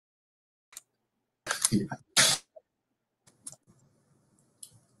Yeah.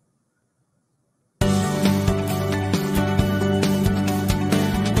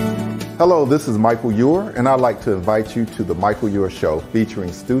 Hello, this is Michael Eure, and I'd like to invite you to the Michael Eure Show,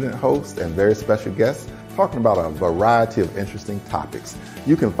 featuring student hosts and very special guests talking about a variety of interesting topics.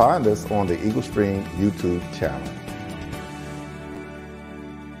 You can find us on the Eagle Stream YouTube channel.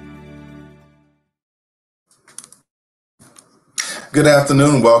 Good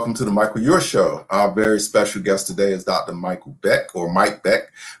afternoon. Welcome to the Michael Eure Show. Our very special guest today is Dr. Michael Beck, or Mike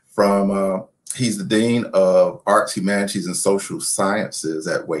Beck, from he's the Dean of Arts, Humanities, and Social Sciences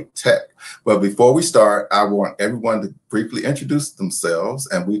at Wake Tech. But before we start, I want everyone to briefly introduce themselves,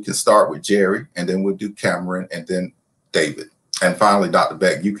 and we can start with Jerry, and then we'll do Cameron, and then David. And finally, Dr.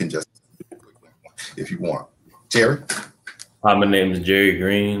 Beck, you can just, if you want. Jerry? Hi, my name is Jerry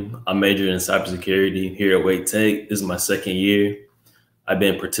Green. I'm majoring in cybersecurity here at Wake Tech. This is my second year. I've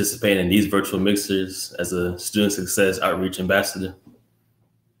been participating in these virtual mixers as a student success outreach ambassador.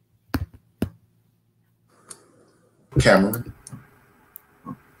 Cameron?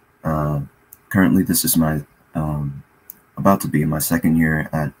 Currently, this is my about to be my second year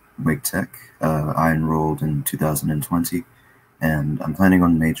at Wake Tech. I enrolled in 2020, and I'm planning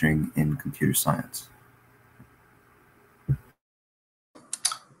on majoring in computer science.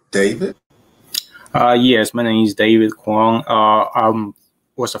 David? Yes, my name is David Kwong. I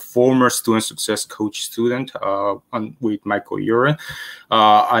was a former student success coach student with Michael Eure.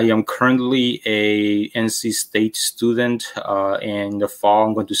 I am currently a NC State student, and in the fall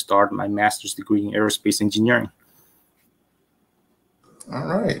I'm going to start my master's degree in aerospace engineering. All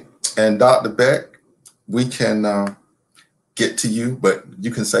right. And Dr. Beck, we can get to you, but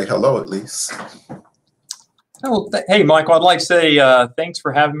you can say hello at least. Oh, hey, Michael, I'd like to say thanks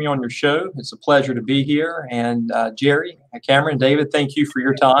for having me on your show. It's a pleasure to be here. And Jerry, Cameron, David, thank you for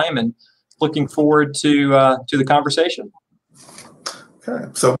your time, and looking forward to the conversation.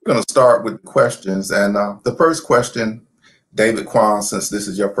 Okay, so we're going to start with questions. And the first question, David Kwong, since this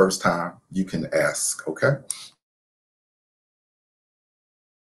is your first time, you can ask, okay?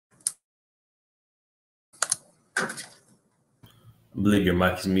 I believe your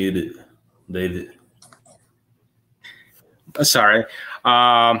mic is muted, David. Sorry.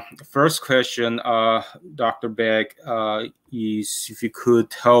 First question, Dr. Beck, is if you could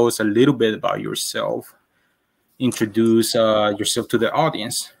tell us a little bit about yourself, introduce yourself to the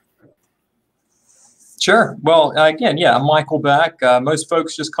audience. Sure. Well, again, yeah, I'm Michael Beck. Most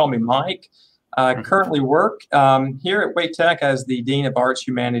folks just call me Mike. I currently work here at Wake Tech as the Dean of Arts,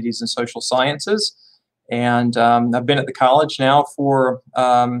 Humanities, and Social Sciences. And I've been at the college now for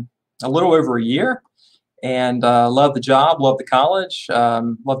a little over a year. And love the job, love the college,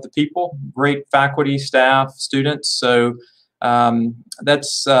 love the people, great faculty, staff, students. So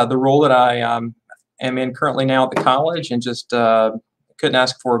that's the role that I am in currently now at the college, and just couldn't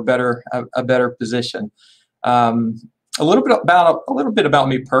ask for a better position. A little bit about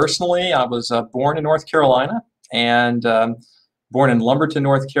me personally. I was born in North Carolina, and born in Lumberton,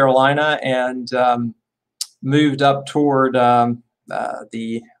 North Carolina, and moved up toward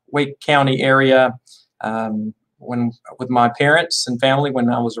the Wake County area. With my parents and family when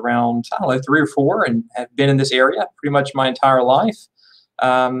I was around, I don't know, 3 or 4, and have been in this area pretty much my entire life.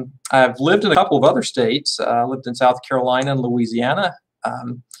 I've lived in a couple of other states. I lived in South Carolina and Louisiana,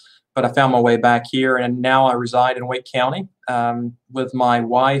 but I found my way back here, and now I reside in Wake County with my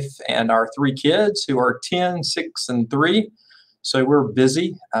wife and our 3 kids, who are 10, 6, and 3. So we're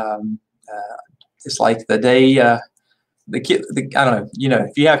busy. It's like the day, I don't know,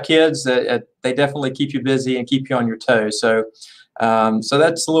 if you have kids, they definitely keep you busy and keep you on your toes. So, so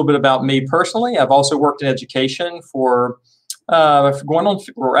that's a little bit about me personally. I've also worked in education for going on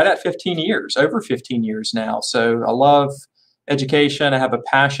right at 15 years, over 15 years now. So I love education. I have a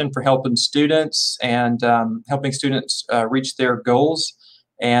passion for helping students and helping students reach their goals.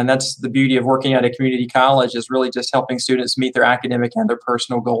 And that's the beauty of working at a community college, is really just helping students meet their academic and their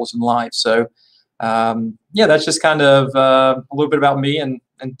personal goals in life. So yeah, that's just kind of a little bit about me in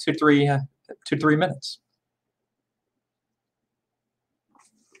 2 to 3 minutes.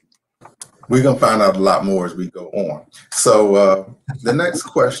 We're going to find out a lot more as we go on. So the next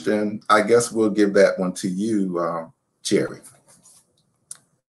question, I guess we'll give that one to you, Jerry.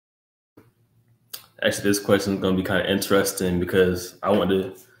 Actually, this question is going to be kind of interesting because I went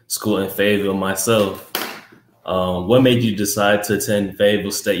to school in Fayetteville myself. What made you decide to attend Fayetteville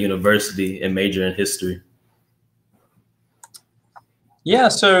State University and major in history? Yeah,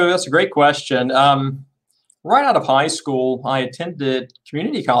 so that's a great question. Right out of high school, I attended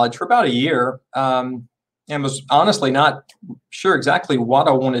community college for about a year and was honestly not sure exactly what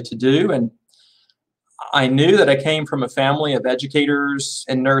I wanted to do. And I knew that I came from a family of educators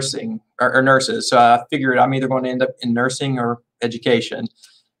and nursing or nurses. So I figured I'm either going to end up in nursing or education.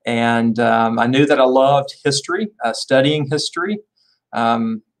 And I knew that I loved history, studying history.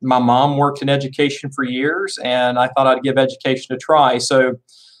 My mom worked in education for years, and I thought I'd give education a try. So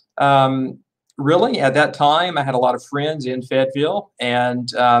really, at that time, I had a lot of friends in Fayetteville, and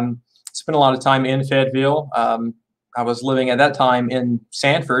spent a lot of time in Fayetteville. I was living at that time in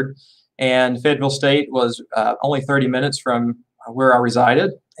Sanford, and Fayetteville State was only 30 minutes from where I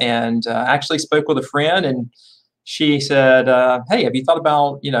resided. And actually spoke with a friend, and she said, "Hey, have you thought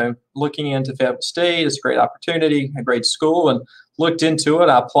about, looking into Fayetteville State? It's a great opportunity, a great school." And looked into it.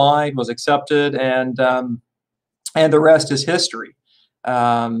 I applied, was accepted, and the rest is history.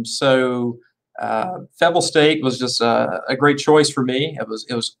 So Fayetteville State was just a great choice for me. It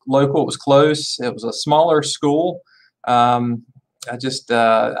was local. It was close. It was a smaller school. I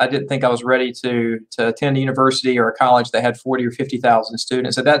didn't think I was ready to attend a university or a college that had 40 or 50,000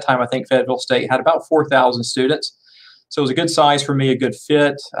 students. At that time, I think Fayetteville State had about 4,000 students. So it was a good size for me, a good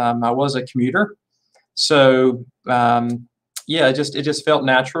fit. I was a commuter. So yeah, it just felt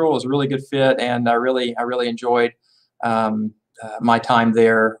natural. It was a really good fit, and I really enjoyed my time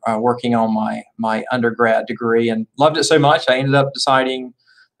there working on my undergrad degree, and loved it so much I ended up deciding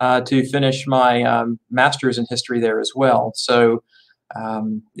to finish my master's in history there as well. So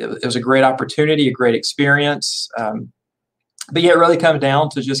it was a great opportunity, a great experience. But yeah, it really comes down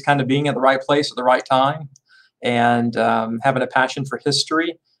to just kind of being at the right place at the right time, and having a passion for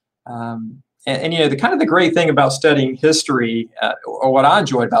history. And the great thing about studying history, or what I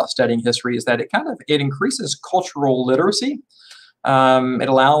enjoy about studying history, is that it increases cultural literacy. It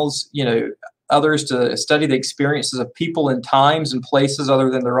allows others to study the experiences of people in times and places other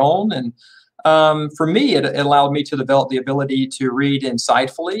than their own. And for me, it allowed me to develop the ability to read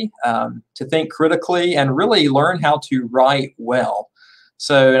insightfully, to think critically, and really learn how to write well.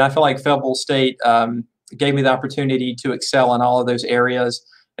 So, and I feel like Fayetteville State gave me the opportunity to excel in all of those areas.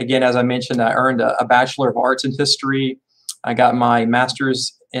 Again, as I mentioned, I earned a Bachelor of Arts in History. I got my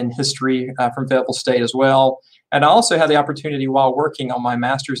Master's in History from Fayetteville State as well. And I also had the opportunity while working on my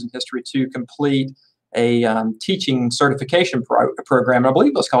Master's in History to complete a teaching certification program. I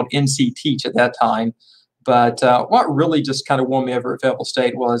believe it was called NC Teach at that time. But what really just kind of won me over at Fayetteville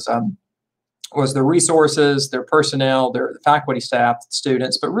State was the resources, their personnel, their faculty staff,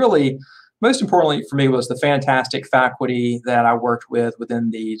 students, but really, most importantly for me, was the fantastic faculty that I worked with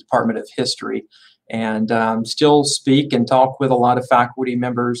within the Department of History, and still speak and talk with a lot of faculty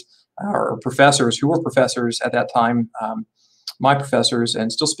members or professors who were professors at that time, my professors,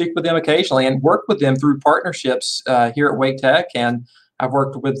 and still speak with them occasionally and work with them through partnerships here at Wake Tech. And I've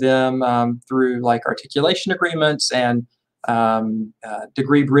worked with them through like articulation agreements and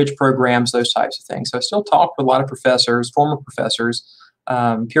degree bridge programs, those types of things. So I still talk with a lot of professors, former professors,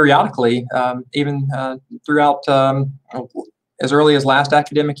 periodically, even throughout as early as last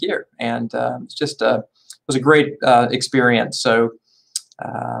academic year. And it's just was a great experience. So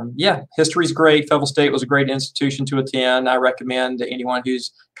yeah, history's great. Fayetteville State was a great institution to attend. I recommend to anyone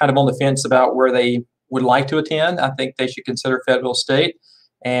who's kind of on the fence about where they would like to attend, I think they should consider Fayetteville State.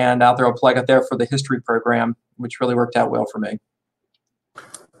 And I'll throw a plug out there for the history program, which really worked out well for me.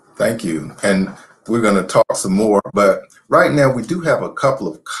 Thank you. And we're going to talk some more, but right now we do have a couple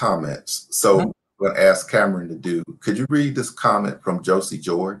of comments. So I'm going to ask Cameron to do. Could you read this comment from Josie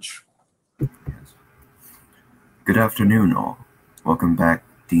George? Good afternoon, all. Welcome back,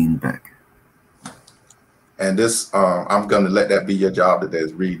 Dean Beck. And this, I'm going to let that be your job today,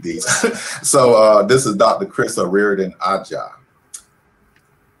 is read these. So this is Dr. Chris Reardon Aja.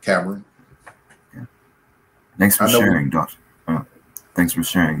 Cameron. Yeah. Thanks for sharing, Dr.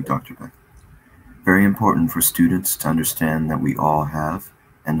 Beck. Very important for students to understand that we all have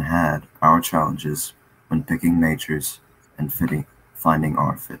and had our challenges when picking majors and finding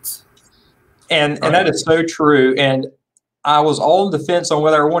our fits. And that is so true. And I was on the fence on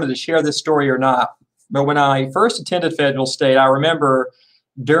whether I wanted to share this story or not. But when I first attended Fayetteville State, I remember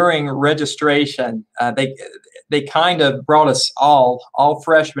during registration, they kind of brought us all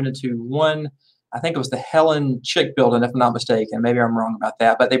freshmen into one, I think it was the Helen Chick building, if I'm not mistaken. Maybe I'm wrong about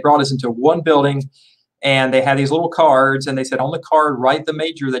that. But they brought us into one building, and they had these little cards, and they said, on the card, write the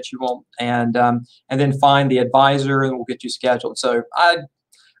major that you want, and then find the advisor, and we'll get you scheduled. So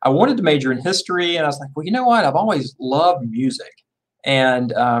I wanted to major in history, and I was like, well, you know what? I've always loved music.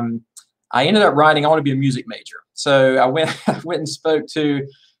 And I ended up writing, I want to be a music major. So I went and spoke to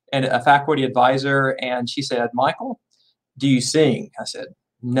a faculty advisor, and she said, Michael, do you sing? I said,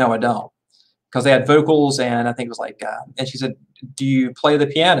 no, I don't. Because they had vocals, and I think it was like, and she said, do you play the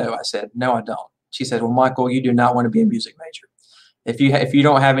piano? I said, no, I don't. she said, well, Michael, you do not want to be a music major. If you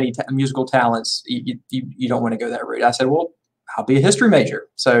don't have any musical talents, you don't want to go that route. I said, well, I'll be a history major.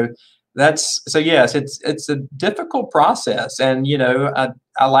 So yes, it's a difficult process. And,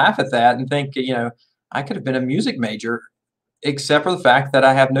 I laugh at that and think, I could have been a music major, except for the fact that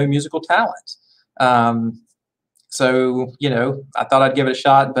I have no musical talent. So, I thought I'd give it a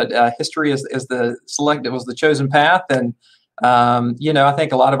shot, but history was the chosen path. And, I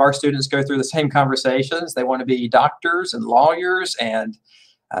think a lot of our students go through the same conversations. They want to be doctors and lawyers and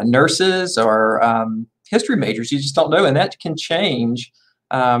nurses or history majors. You just don't know, and that can change.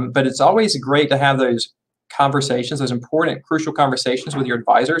 But it's always great to have those conversations, those important, crucial conversations with your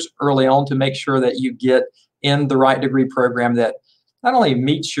advisors early on to make sure that you get in the right degree program that not only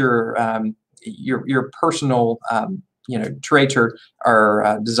meets your personal traits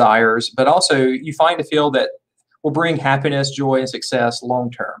or desires, but also you find a field that will bring happiness, joy, and success long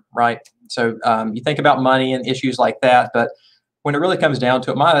term, right? So you think about money and issues like that, but when it really comes down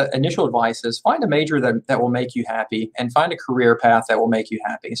to it, my initial advice is find a major that will make you happy and find a career path that will make you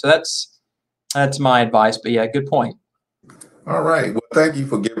happy. So that's my advice. But yeah, good point. All right. Well, thank you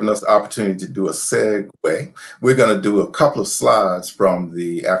for giving us the opportunity to do a segue. We're going to do a couple of slides from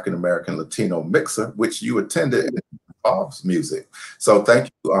the African American Latino mixer, which you attended and involves music. So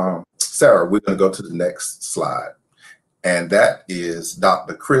thank you, Sarah. We're going to go to the next slide. And that is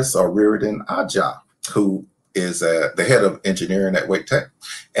Dr. Chris O'Riordan Aja, who is the head of engineering at Wake Tech,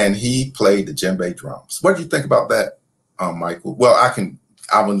 and he played the djembe drums. What do you think about that, Michael? Well,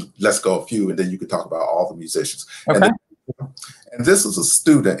 let's go a few, and then you can talk about all the musicians. Okay. And this is a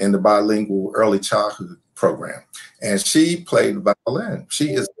student in the bilingual early childhood program, and she played violin.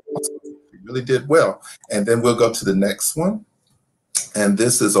 She really did well. And then we'll go to the next one. And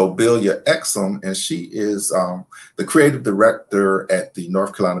this is Obelia Exum, and she is the creative director at the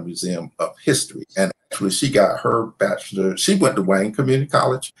North Carolina Museum of History. And actually, she got her bachelor. She went to Wayne Community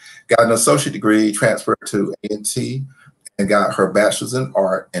College, got an associate degree, transferred to A&T, and got her bachelor's in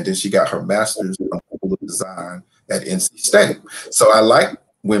art. And then she got her master's in design at NC State. So I like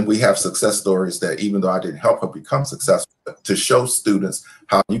when we have success stories that, even though I didn't help her become successful, to show students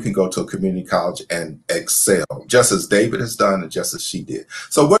how you can go to a community college and excel, just as David has done and just as she did.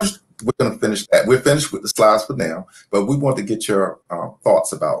 So we're going to finish that. We're finished with the slides for now, but we want to get your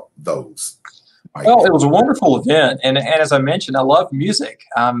thoughts about those. Well, it was a wonderful event. And as I mentioned, I love music.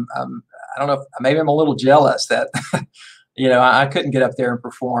 I don't know, maybe I'm a little jealous that, I couldn't get up there and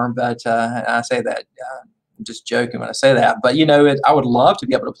perform, but I say that I'm just joking when I say that. But, I would love to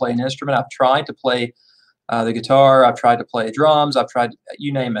be able to play an instrument. I've tried to play the guitar. I've tried to play drums. I've tried,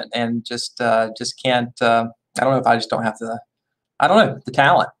 you name it, and just can't. I don't know if I just don't have the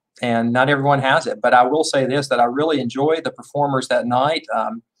talent, and not everyone has it. But I will say this, that I really enjoyed the performers that night.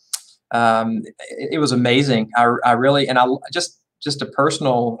 It was amazing. I really, and I just a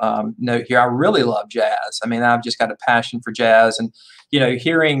personal note here, I really love jazz. I mean, I've just got a passion for jazz, and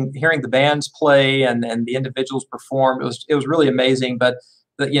hearing the bands play and the individuals perform, it was really amazing. But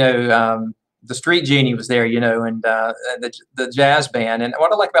the Street Genie was there, and the jazz band. And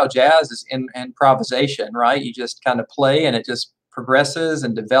what I like about jazz is improvisation, right? You just kind of play, and it just progresses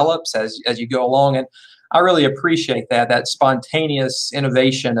and develops as you go along. And I really appreciate that spontaneous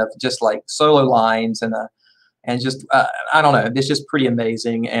innovation of just like solo lines and just I don't know, it's just pretty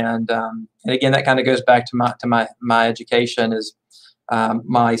amazing. And again, that kind of goes back to my education. Is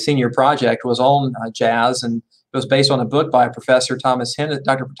my senior project was on jazz, and it was based on a book by Dr. Thomas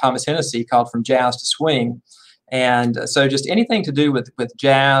Hennessy called From Jazz to Swing. And so just anything to do with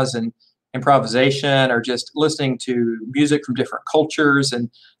jazz and improvisation, or just listening to music from different cultures. And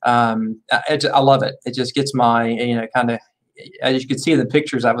I love it. It just gets my, kind of, as you can see in the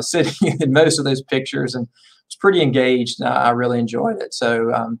pictures, I was sitting in most of those pictures and was pretty engaged. I really enjoyed it.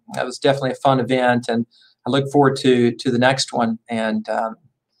 So that was definitely a fun event, and I look forward to the next one. And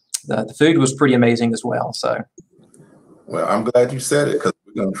the food was pretty amazing as well. So, well, I'm glad you said it, because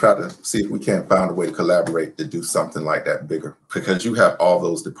we're going to try to see if we can't find a way to collaborate to do something like that bigger, because you have all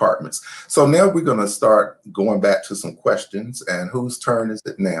those departments. So now we're going to start going back to some questions. And whose turn is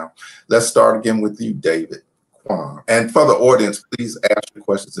it now? Let's start again with you, David Kwong. And for the audience, please ask your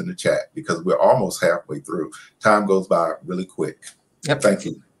questions in the chat, because we're almost halfway through. Time goes by really quick. Yep. Thank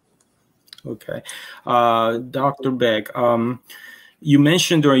you. Okay. Dr. Beck, you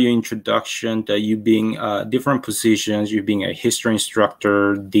mentioned during your introduction that you being different positions, you being a history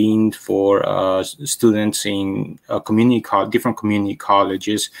instructor, dean for students in different community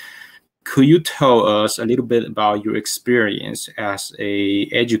colleges. Could you tell us a little bit about your experience as a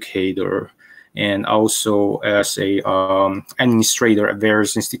educator and also as a administrator at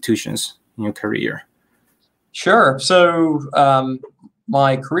various institutions? in your career? Sure. So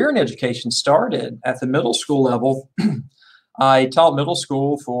my career in education started at the middle school level. I taught middle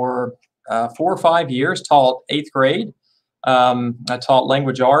school for 4 or 5 years, taught 8th grade. I taught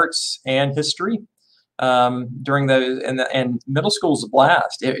language arts and history during those, and middle school is a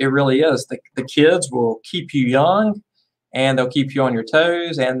blast. It really is. The kids will keep you young, and they'll keep you on your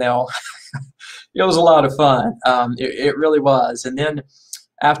toes, and they'll, it was a lot of fun. It really was. And then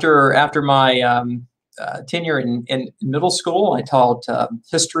after my tenure in middle school, I taught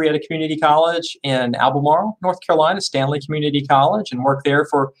history at a community college in Albemarle, North Carolina, Stanley Community College, and worked there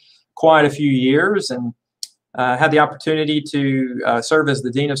for quite a few years, and had the opportunity to serve as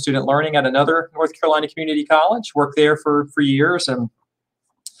the Dean of Student Learning at another North Carolina community college, worked there for years. And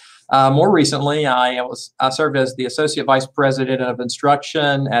more recently, I served as the Associate Vice President of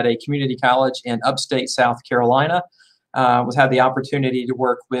Instruction at a community college in upstate South Carolina. Had the opportunity to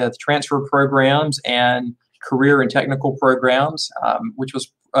work with transfer programs and career and technical programs, which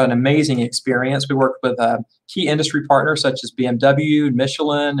was an amazing experience. We worked with key industry partners such as BMW,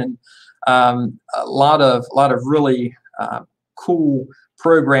 Michelin, and a lot of really cool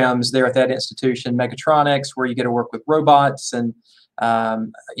programs there at that institution. Mechatronics, where you get to work with robots and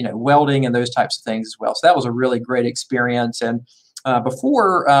welding and those types of things as well. So that was a really great experience. And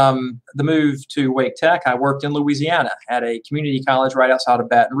before the move to Wake Tech, I worked in Louisiana at a community college right outside of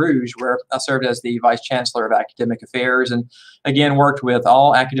Baton Rouge, where I served as the Vice Chancellor of Academic Affairs, and again worked with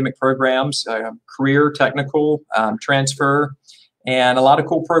all academic programs, career, technical, transfer, and a lot of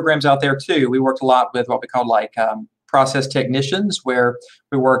cool programs out there too. We worked a lot with what we call process technicians, where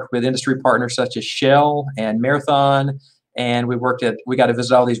we worked with industry partners such as Shell and Marathon, and we got to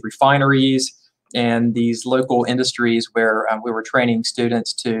visit all these refineries and these local industries where we were training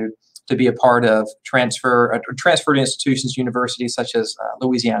students to be a part of transferred institutions, universities such as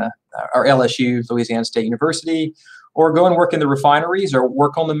Louisiana or LSU, Louisiana State University, or go and work in the refineries or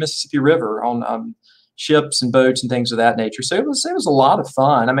work on the Mississippi River on ships and boats and things of that nature. So it was a lot of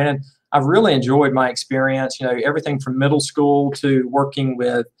fun. I mean, I've really enjoyed my experience. Everything from middle school to working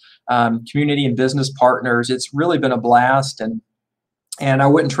with community and business partners. It's really been a blast, and I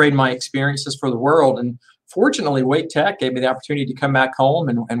wouldn't trade my experiences for the world. And fortunately, Wake Tech gave me the opportunity to come back home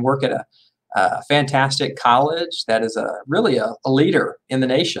and work at a fantastic college that is really a leader in the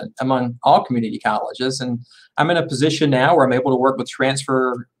nation among all community colleges. And I'm in a position now where I'm able to work with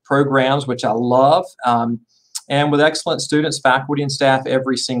transfer programs, which I love, and with excellent students, faculty, and staff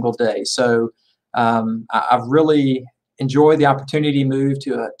every single day. So I've really enjoyed the opportunity to move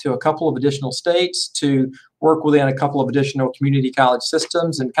to a couple of additional states, to work within a couple of additional community college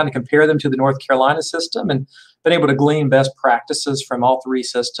systems and kind of compare them to the North Carolina system, and been able to glean best practices from all 3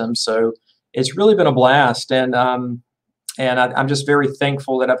 systems. So it's really been a blast. And I'm just very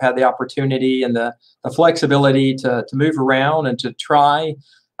thankful that I've had the opportunity and the flexibility to move around and to try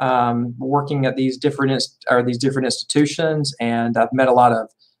working at these different institutions. And I've met a lot of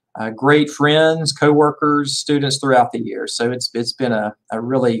great friends, coworkers, students throughout the years. So it's been a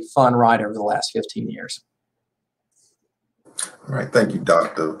really fun ride over the last 15 years. All right. Thank you,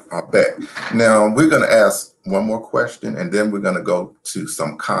 Dr. Beck. Now, we're going to ask one more question, and then we're going to go to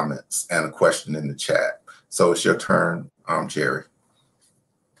some comments and a question in the chat. So it's your turn, Jerry.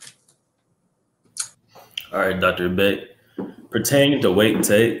 All right, Dr. Beck. Pertaining to Wake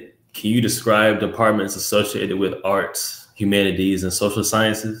Tech, can you describe departments associated with arts, humanities, and social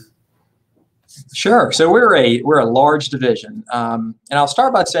sciences? Sure. So we're a large division, and I'll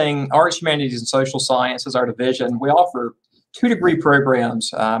start by saying Arts, Humanities, and Social Sciences, our division, we offer 2-degree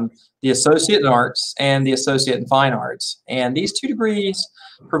programs, the Associate in Arts and the Associate in Fine Arts. And these 2 degrees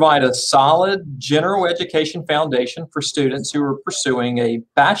provide a solid general education foundation for students who are pursuing a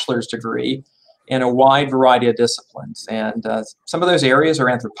bachelor's degree in a wide variety of disciplines. And some of those areas are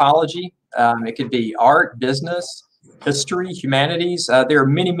anthropology. It could be art, business, history, humanities. There are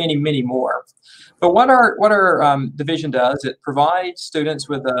many, many, many more. But what our division does, it provides students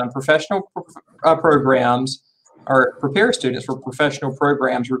with professional programs, or prepare students for professional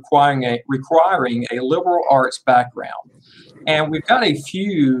programs requiring a liberal arts background. And we've got a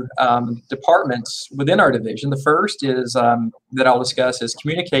few departments within our division. The first is that I'll discuss is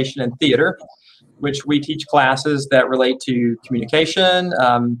communication and theater, which we teach classes that relate to communication,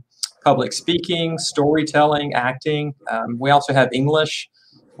 public speaking, storytelling, acting. We also have English,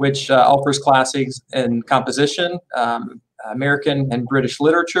 which offers classes in composition, American and British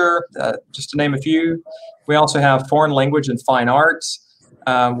literature, just to name a few. We also have foreign language and fine arts,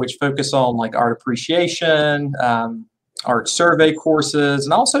 which focus on like art appreciation, art survey courses,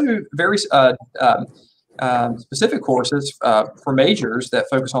 and also very specific courses for majors that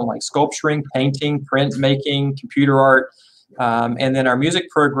focus on like sculpturing, painting, printmaking, computer art. And then our music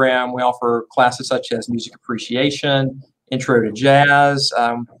program, we offer classes such as music appreciation, intro to jazz.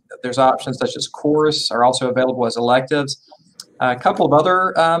 There's options such as chorus are also available as electives. A couple of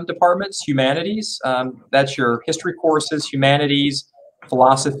other departments, humanities, that's your history courses, humanities,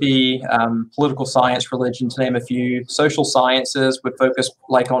 philosophy, political science, religion, to name a few. Social sciences would focus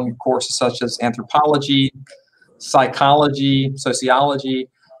like on courses such as anthropology, psychology, sociology.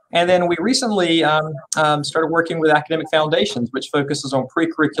 And then we recently started working with academic foundations, which focuses on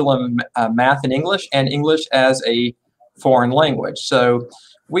pre-curriculum math and English as a foreign language. So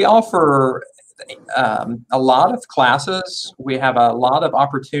we offer a lot of classes. We have a lot of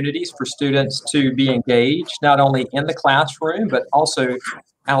opportunities for students to be engaged, not only in the classroom, but also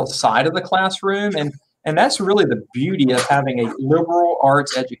outside of the classroom. And that's really the beauty of having a liberal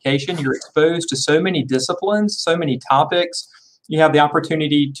arts education. You're exposed to so many disciplines, so many topics. You have the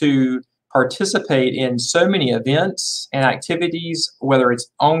opportunity to participate in so many events and activities, whether it's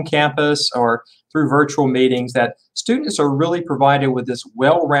on campus or through virtual meetings, that students are really provided with this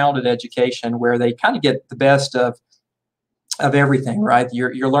well-rounded education where they kind of get the best of everything, right?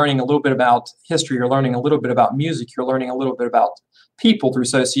 You're learning a little bit about history, you're learning a little bit about music, you're learning a little bit about people through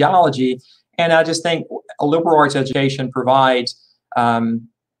sociology. And I just think a liberal arts education provides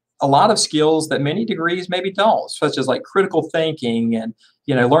a lot of skills that many degrees maybe don't, such as like critical thinking and,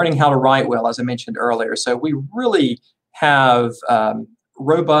 learning how to write well, as I mentioned earlier. So we really have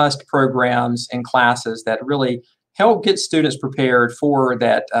robust programs and classes that really help get students prepared for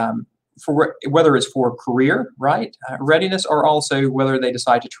that, for whether it's for career, right, readiness, or also whether they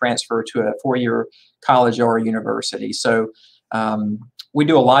decide to transfer to a four-year college or a university. So we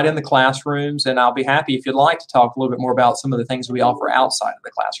do a lot in the classrooms, and I'll be happy if you'd like to talk a little bit more about some of the things we offer outside of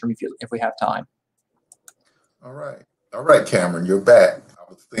the classroom if we have time. All right, Cameron, you're back. I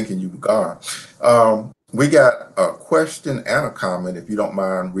was thinking you were gone. We got a question and a comment, if you don't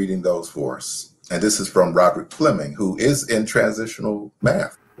mind reading those for us. And this is from Roderick Fleming, who is in transitional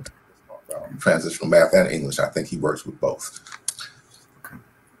math. Transitional math and English. I think he works with both. Okay.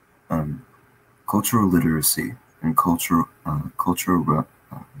 Cultural literacy and culture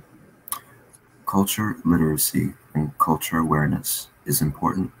literacy and culture awareness is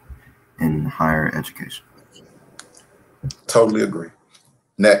important in higher education. Totally agree.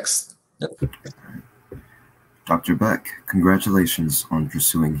 Next. Yep. Dr. Beck, congratulations on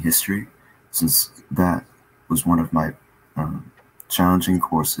pursuing history, since that was one of my challenging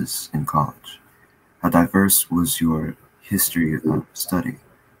courses in college. How diverse was your history study,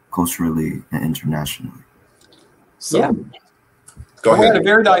 culturally and internationally? So, yeah. Go ahead. We had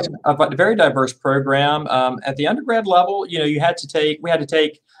a very diverse program. At the undergrad level, we had to take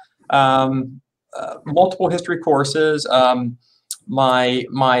multiple history courses.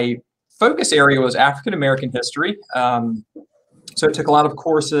 My focus area was African American history. So I took a lot of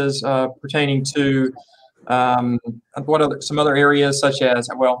courses pertaining to some other areas, such as,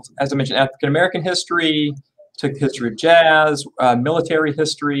 well, as I mentioned, African American history. Took history of jazz, military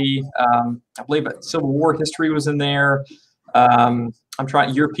history. I believe Civil War history was in there.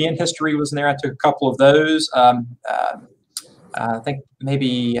 European history was in there. I took a couple of those. I think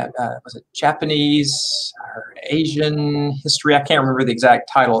maybe, was it Japanese or Asian history? I can't remember the exact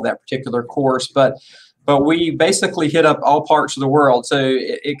title of that particular course, but we basically hit up all parts of the world. So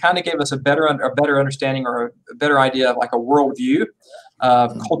it kind of gave us a better understanding, or a better idea of like a worldview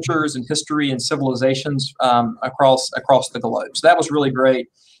of cultures and history and civilizations across the globe. So that was really great.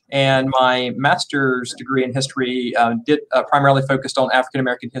 And my master's degree in history did primarily focused on African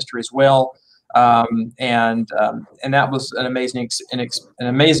American history as well. And that was an amazing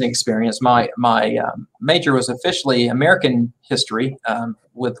experience. My major was officially American history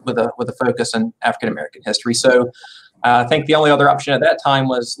with a focus on African American history. So I think the only other option at that time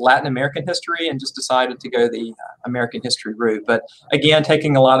was Latin American history, and just decided to go the American history route. But again,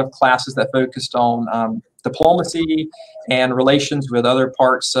 taking a lot of classes that focused on diplomacy and relations with other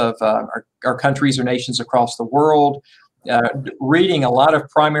parts of our countries or nations across the world. Reading a lot of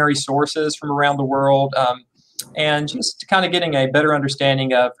primary sources from around the world, and just kind of getting a better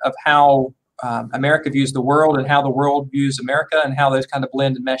understanding of how America views the world and how the world views America, and how those kind of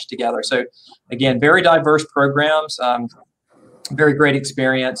blend and mesh together. So again, very diverse programs, very great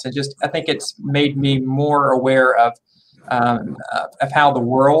experience, and just I think it's made me more aware of how the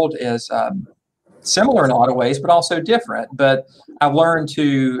world is similar in a lot of ways, but also different. But I've learned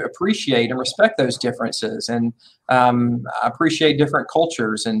to appreciate and respect those differences, and appreciate different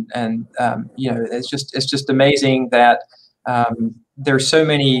cultures. And it's just amazing that there's so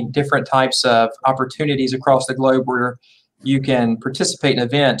many different types of opportunities across the globe where you can participate in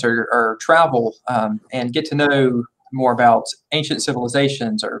events or travel and get to know more about ancient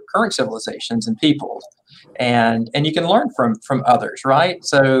civilizations or current civilizations and people, and you can learn from others, right?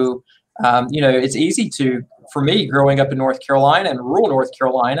 So it's easy for me growing up in North Carolina and rural North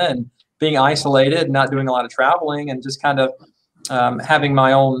Carolina and being isolated, not doing a lot of traveling, and just kind of having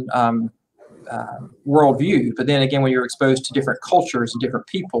my own worldview. But then again, when you're exposed to different cultures and different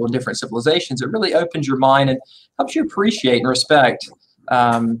people and different civilizations, it really opens your mind and helps you appreciate and respect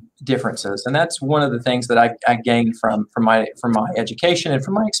differences. And that's one of the things that I gained from my education and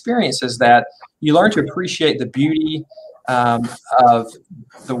from my experiences, that you learn to appreciate the beauty of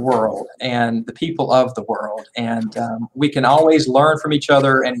the world and the people of the world. And we can always learn from each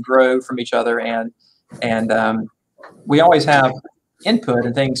other and grow from each other. And we always have input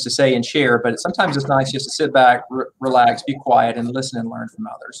and things to say and share, but sometimes it's nice just to sit back, relax, be quiet, and listen and learn from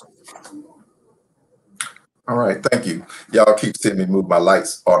others. All right, thank you. Y'all keep seeing me move, my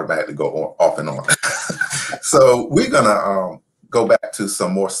lights automatically go off and on. So we're gonna go back to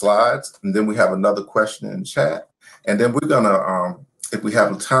some more slides, and then we have another question in chat, and then we're gonna, if we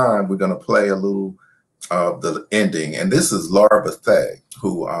have time, we're gonna play a little of the ending. And this is Laura Bethay,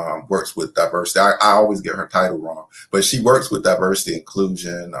 who works with diversity. I always get her title wrong, but she works with diversity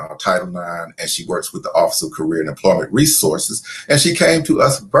inclusion, Title IX, and she works with the Office of Career and Employment Resources. And she came to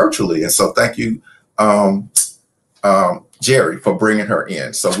us virtually. And so thank you, Jerry, for bringing her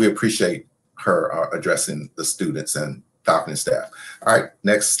in. So we appreciate her addressing the students and faculty and staff. All right,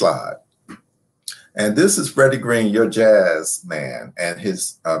 next slide. And this is Freddie Green, your jazz man, and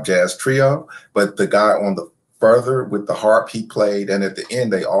his jazz trio. But the guy on the further with the harp, he played, and at the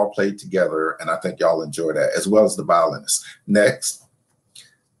end they all played together, and I think y'all enjoy that, as well as the violinist. Next.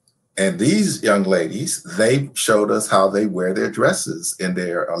 And these young ladies, they showed us how they wear their dresses in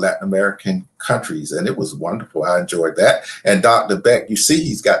their Latin American countries, and it was wonderful. I enjoyed that. And Dr. Beck, you see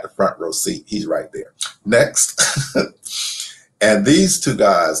he's got the front row seat. He's right there. Next. And these two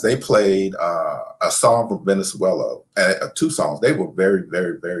guys, they played a song from Venezuela, 2 songs. They were very,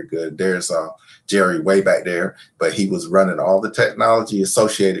 very, very good. There's Jerry way back there, but he was running all the technology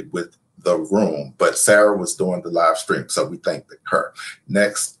associated with the room, but Sarah was doing the live stream, so we thank her.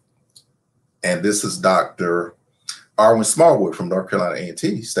 Next. And this is Dr. Arwen Smallwood from North Carolina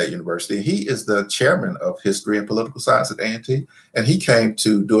A&T State University. He is the chairman of History and Political Science at A&T, and he came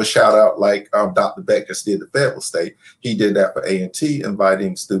to do a shout out like Dr. Beck just did at Fayetteville State. He did that for A&T,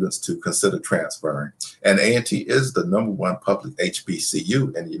 inviting students to consider transferring. And A&T is the #1 public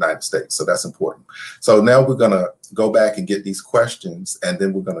HBCU in the United States, so that's important. So now we're gonna go back and get these questions, and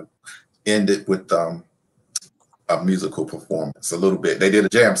then we're gonna end it with a musical performance a little bit. They did a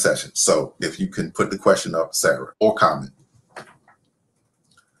jam session. So if you can put the question up, Sarah, or comment.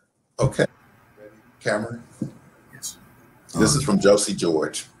 Okay. Cameron? Yes. This is from Josie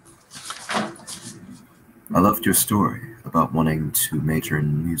George. I loved your story about wanting to major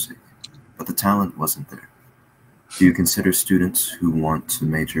in music, but the talent wasn't there. Do you consider students who want to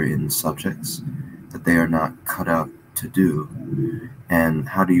major in subjects that they are not cut out to do? And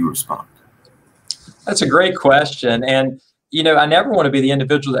how do you respond? That's a great question. And, I never want to be the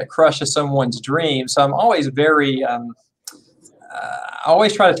individual that crushes someone's dream. So I'm always very, I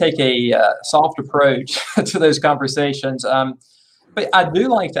always try to take a soft approach to those conversations. But I do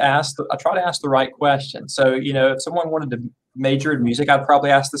like to I try to ask the right question. So, if someone wanted to major in music, I'd probably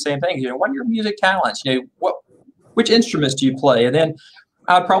ask the same thing. What are your music talents? Which instruments do you play? And then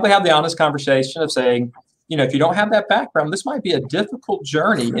I'd probably have the honest conversation of saying, if you don't have that background, this might be a difficult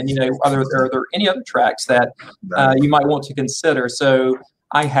journey. And, are there any other tracks that you might want to consider? So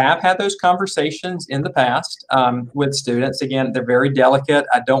I have had those conversations in the past with students. Again, they're very delicate.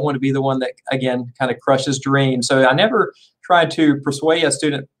 I don't want to be the one that, again, kind of crushes dreams. So I never try to persuade a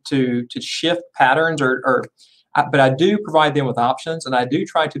student to shift patterns but I do provide them with options, and I do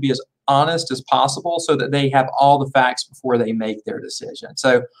try to be as honest as possible so that they have all the facts before they make their decision.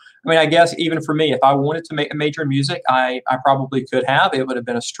 So I guess even for me, if I wanted to make a major in music, I probably could have. It would have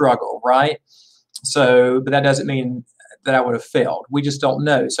been a struggle, right? So, but that doesn't mean that I would have failed. We just don't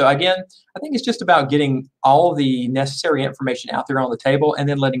know. So again, I think it's just about getting all the necessary information out there on the table and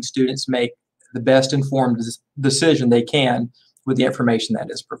then letting students make the best informed decision they can with the information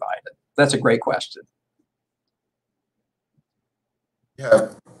that is provided. That's a great question.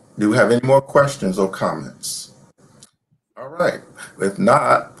 Do we have any more questions or comments? All right. If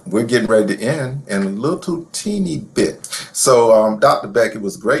not, we're getting ready to end in a little teeny bit. So, Dr. Beck, it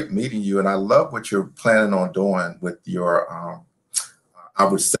was great meeting you, and I love what you're planning on doing with your, I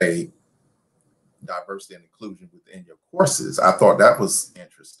would say, diversity and inclusion within your courses. I thought that was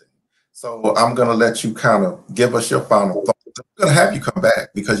interesting. So I'm going to let you kind of give us your final thoughts. I'm going to have you come back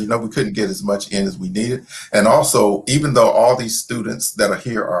because, you know, we couldn't get as much in as we needed. And also, even though all these students that are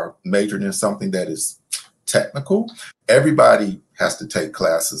here are majoring in something that is technical, everybody has to take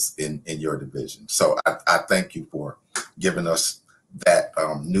classes in your division. So I thank you for giving us that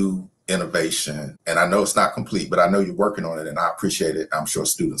new innovation. And I know it's not complete, but I know you're working on it, and I appreciate it. I'm sure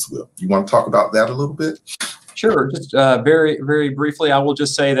students will. You want to talk about that a little bit? Sure. Just very, very briefly, I will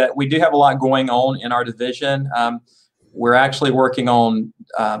just say that we do have a lot going on in our division. We're actually working on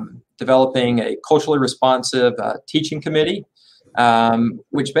developing a culturally responsive teaching committee,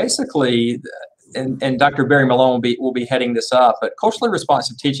 which basically, and Dr. Barry Malone will be heading this up, but culturally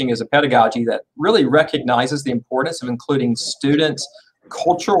responsive teaching is a pedagogy that really recognizes the importance of including students'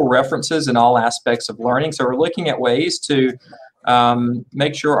 cultural references in all aspects of learning. So we're looking at ways to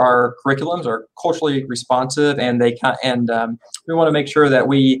make sure our curriculums are culturally responsive, and we want to make sure that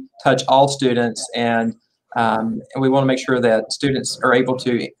we touch all students, and we want to make sure that students are able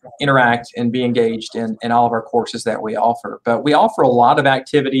to interact and be engaged in all of our courses that we offer. But we offer a lot of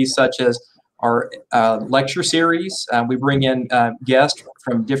activities such as our lecture series. We bring in guests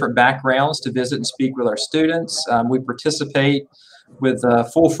from different backgrounds to visit and speak with our students. We participate with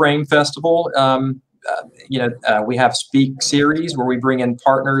Full Frame Festival. We have Speak series where we bring in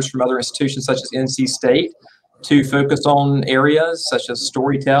partners from other institutions such as NC State to focus on areas such as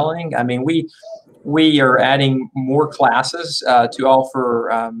storytelling. I mean, we are adding more classes to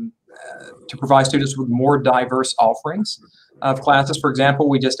offer to provide students with more diverse offerings of classes. For example,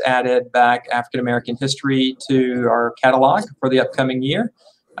 we just added back African American history to our catalog for the upcoming year.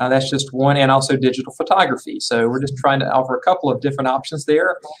 That's just one, and also digital photography. So we're just trying to offer a couple of different options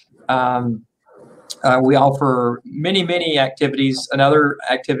there. We offer many activities. Another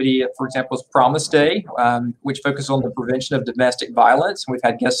activity, for example, is Promise Day, which focuses on the prevention of domestic violence. We've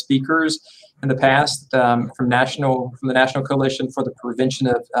had guest speakers in the past from the National Coalition for the Prevention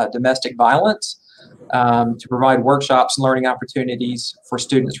of Domestic Violence to provide workshops and learning opportunities for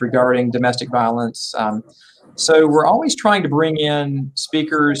students regarding domestic violence. So we're always trying to bring in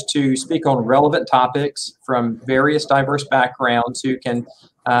speakers to speak on relevant topics from various diverse backgrounds who can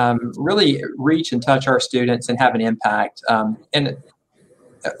really reach and touch our students and have an impact. And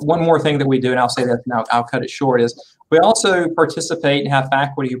one more thing that we do, and I'll say that now, I'll cut it short, is we also participate and have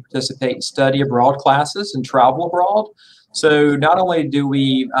faculty who participate in study abroad classes and travel abroad. So not only do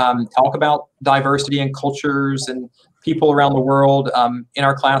we talk about diversity and cultures and people around the world in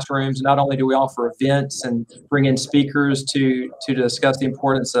our classrooms, not only do we offer events and bring in speakers to discuss the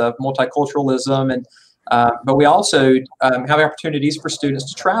importance of multiculturalism, and but we also have opportunities for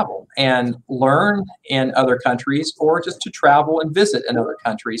students to travel and learn in other countries, or just to travel and visit in other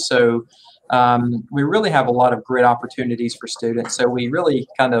countries. So we really have a lot of great opportunities for students. So we really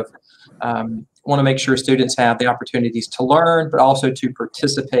kind of want to make sure students have the opportunities to learn, but also to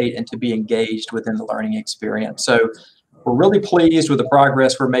participate and to be engaged within the learning experience. So we're really pleased with the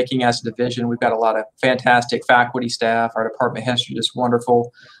progress we're making as a division. We've got a lot of fantastic faculty staff. Our department heads are just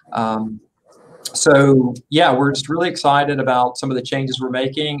wonderful. So yeah, we're just really excited about some of the changes we're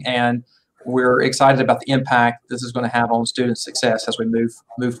making, and we're excited about the impact this is going to have on student success as we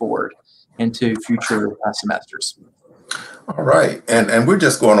move forward into future semesters. All right, and we're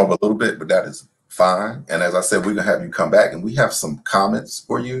just going over a little bit, but that is fine. And as I said, we're gonna have you come back, and we have some comments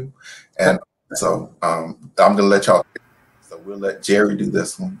for you. And so I'm gonna let y'all. So we'll let Jerry do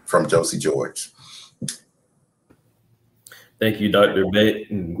this one from Josie George. Thank you, Dr. Beck.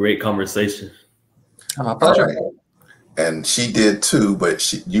 Great conversation. My pleasure. Right. And she did too,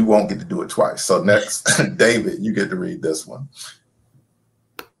 but you won't get to do it twice. So next, David, you get to read this one.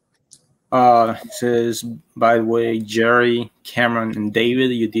 It says, by the way, Jerry, Cameron, and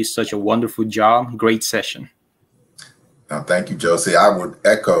David, you did such a wonderful job. Great session. Thank you, Josie. I would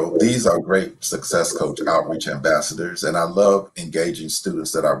echo, these are great Success Coach outreach ambassadors, and I love engaging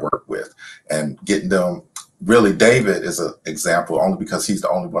students that I work with and getting them. Really, David is an example only because he's the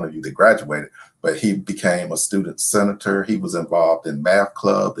only one of you that graduated, but he became a student senator. He was involved in math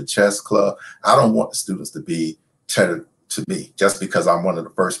club, the chess club. I don't want the students to be tethered to me just because I'm one of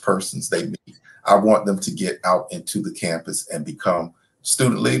the first persons they meet. I want them to get out into the campus and become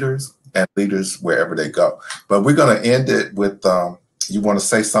student leaders and leaders wherever they go. But we're going to end it with, you want to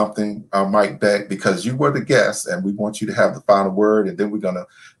say something, Mike Beck, because you were the guest and we want you to have the final word, and then we're going to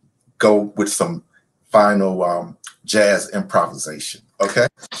go with some final jazz improvisation. Okay.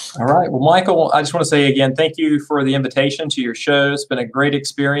 All right. Well, Michael, I just want to say again, thank you for the invitation to your show. It's been a great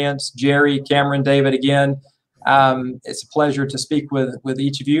experience. Jerry, Cameron, David, again, It's a pleasure to speak with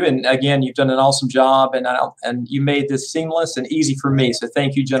each of you. And again, you've done an awesome job, and you made this seamless and easy for me. So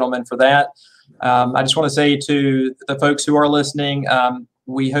thank you, gentlemen, for that. I just want to say to the folks who are listening,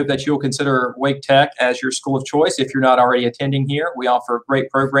 we hope that you'll consider Wake Tech as your school of choice if you're not already attending here. We offer great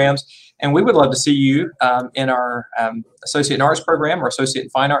programs, and we would love to see you in our Associate in Arts program or Associate in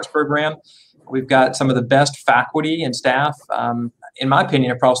Fine Arts program. We've got some of the best faculty and staff, in my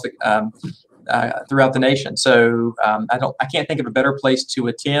opinion, across the throughout the nation. So I can't think of a better place to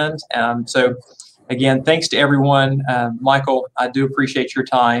attend. So again, thanks to everyone. Michael, I do appreciate your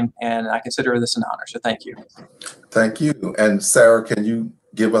time, and I consider this an honor. So thank you. Thank you. And Sarah, can you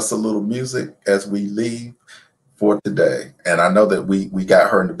give us a little music as we leave for today? And I know that we got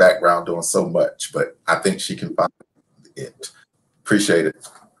her in the background doing so much, but I think she can find it. Appreciate it.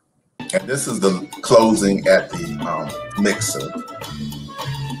 And this is the closing at the mixer.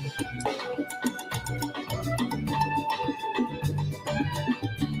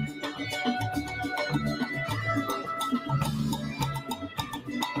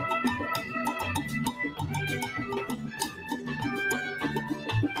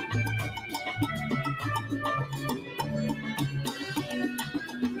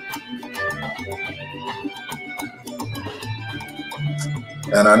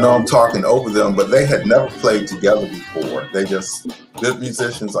 And I know I'm talking over them, but they had never played together before. They just, good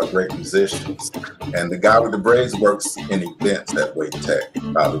musicians are great musicians. And the guy with the braids works in events at Wake Tech,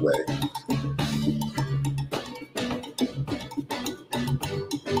 by the way.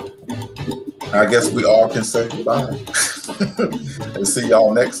 I guess we all can say goodbye. And see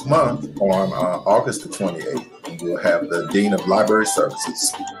y'all next month on August the 28th. And we'll have the Dean of Library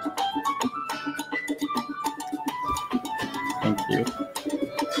Services. Thank you.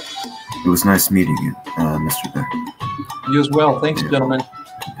 It was nice meeting you, Mr. Beck. You as well. Thanks, gentlemen.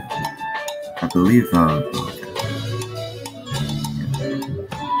 I believe,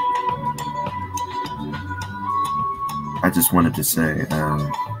 I just wanted to say,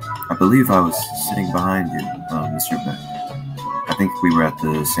 I believe I was sitting behind you, Mr. Beck. I think we were at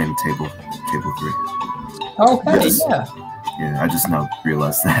the same table, table 3. Okay, yes. Yeah. Yeah, I just now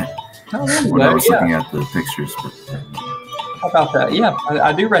realized that When I was looking at the pictures. But how about that? Yeah,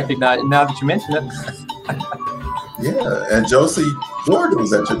 I do recognize it now that you mention it. Yeah, and Josie Jordan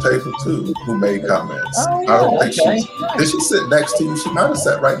was at your table too, who made comments. Oh, yeah, I don't think okay. did she sit next to you? She might have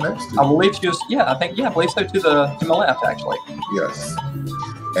sat right next to you. I believe she was. Yeah, I believe so. To my left, actually. Yes.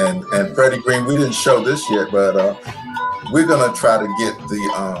 And Freddie Green, we didn't show this yet, but we're gonna try to get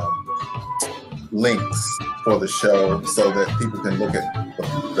the links for the show so that people can look at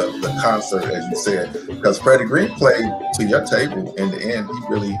the concert, as you said, because Freddie Green played to your table in the end. He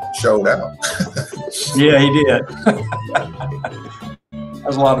really showed out. Yeah, he did. That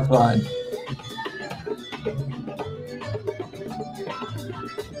was a lot of fun.